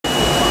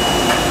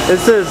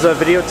This is a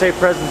videotape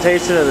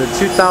presentation of the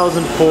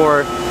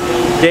 2004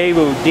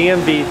 Daewoo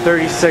DMV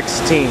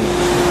 3016.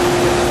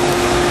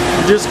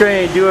 We're just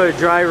going to do a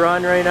dry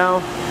run right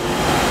now. Oh,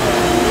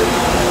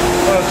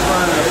 it's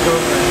fine.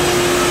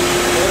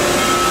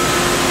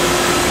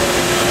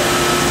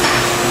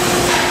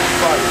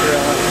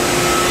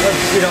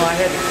 You know, I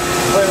had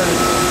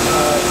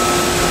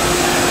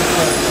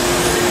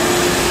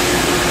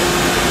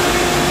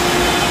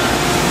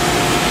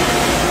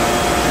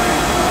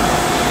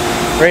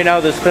right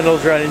now the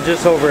spindle's running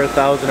just over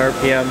 1,000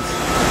 RPMs.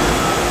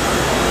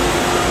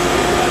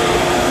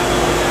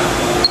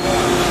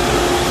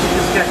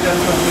 Just got done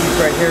with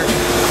these right here.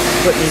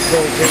 Putting these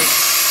holes in.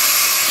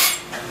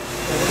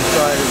 That's the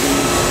side of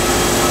these.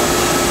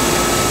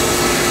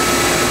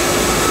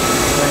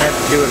 I have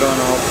to do it on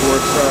all four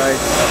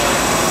sides.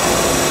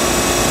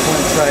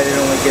 One side, it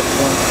only gets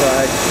one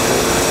side.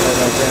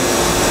 Like that.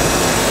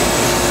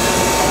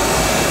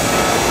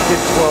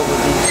 Get 12 of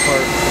these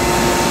parts.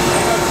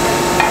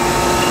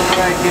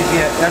 Right,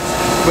 yeah, that's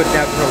what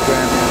that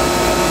program is.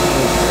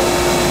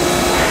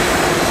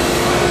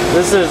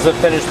 This is the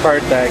finished part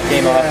that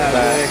came off of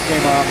that. Yeah, it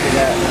came off of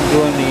that. I'm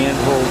doing the end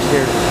holes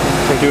here.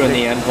 We're doing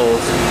the end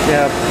holes.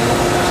 Yeah,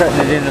 setting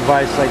it in a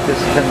vise like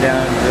this, come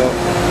down and drill.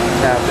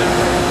 Tap it.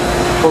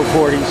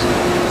 440s.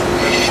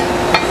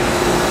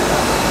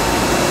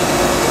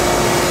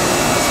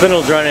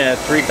 Spindle's running at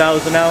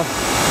 3,000 now?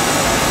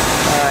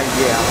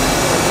 Yeah.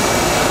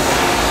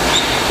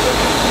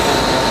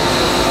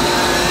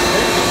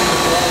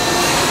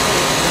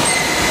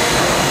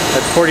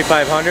 That's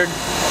 4,500?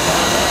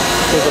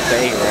 Goes up to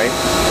 8, right?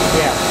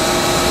 Yeah.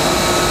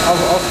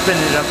 I'll spin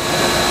it up.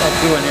 I'll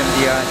do an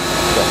MDI.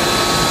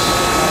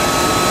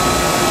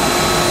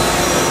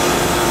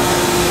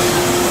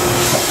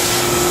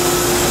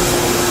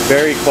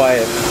 Very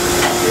quiet.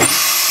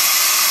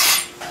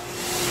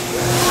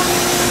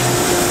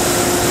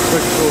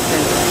 Quick tool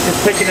thing.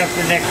 Just picking up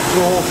the next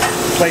tool,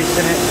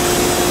 placing it.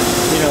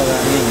 You know what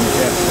I mean,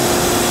 yeah.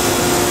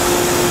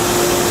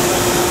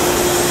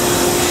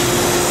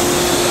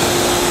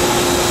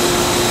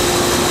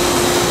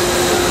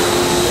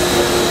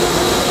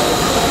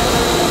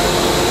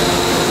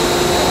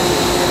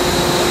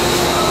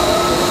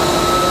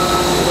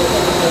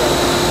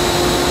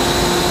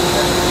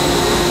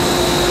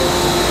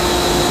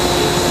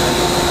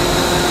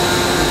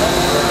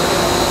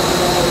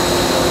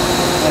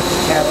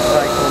 Tap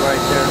cycle right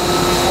there.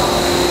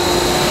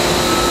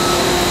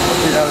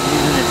 I was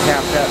using it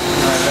tapped up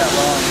not that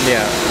long.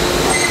 Yeah.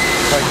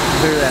 So I can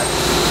clear that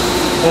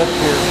up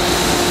here.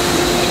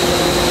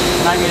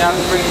 I mean, I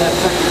was bringing that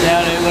sucker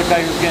down and it looked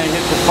like it was going to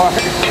hit the part.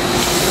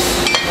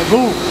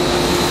 Boom!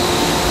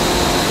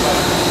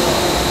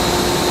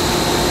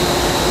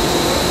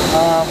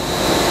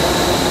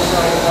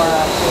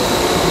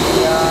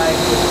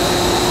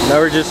 Now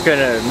we're just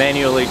going to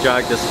manually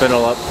jog the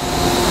spindle up.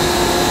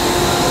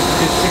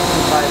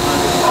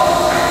 6,500.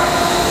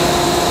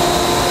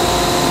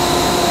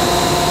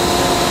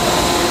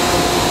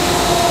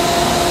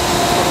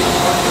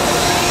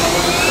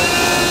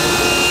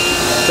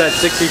 Is that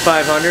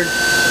 6,500?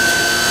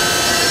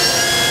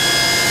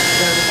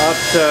 Up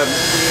to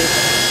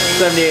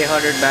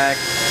 7,800 max.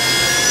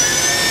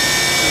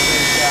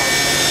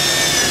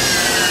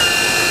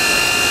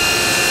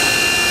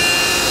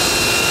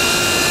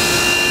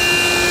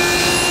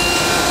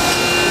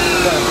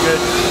 Sounds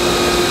good.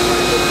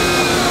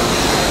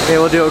 Okay,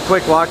 we'll do a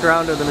quick walk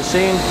around of the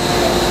machine.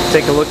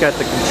 Take a look at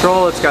the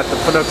control. It's got the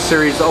Fanuc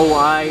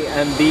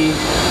Oi-MB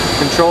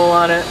control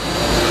on it.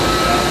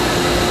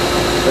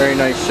 Very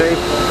nice shape.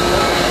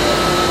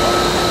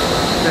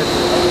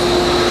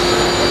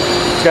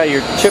 It's got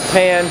your chip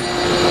pan.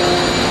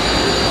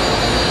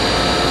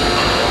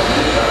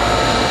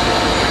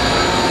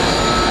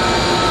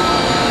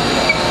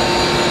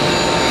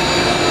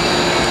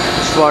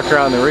 Just walk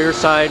around the rear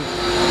side.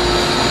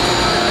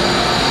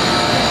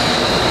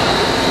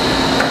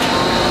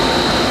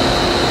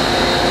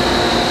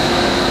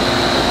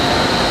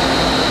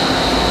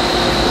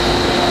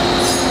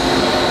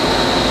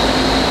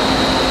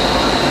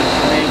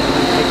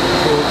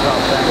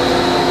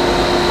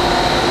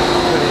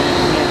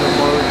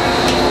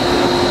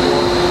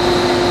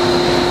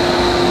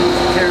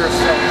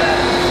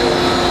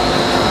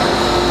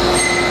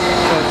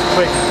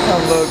 Quick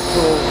unload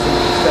tools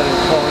instead of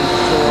pulling the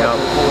tool up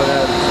or pull it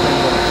out of the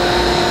spindle.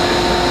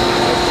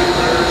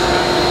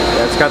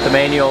 Yeah, it's got the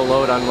manual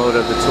load unload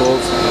of the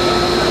tools.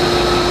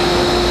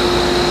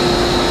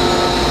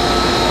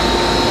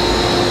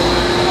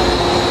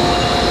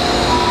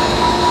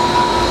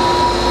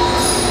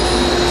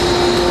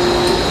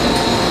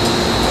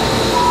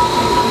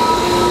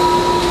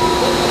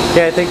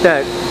 Okay, I think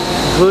that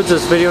concludes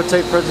this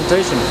videotape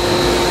presentation.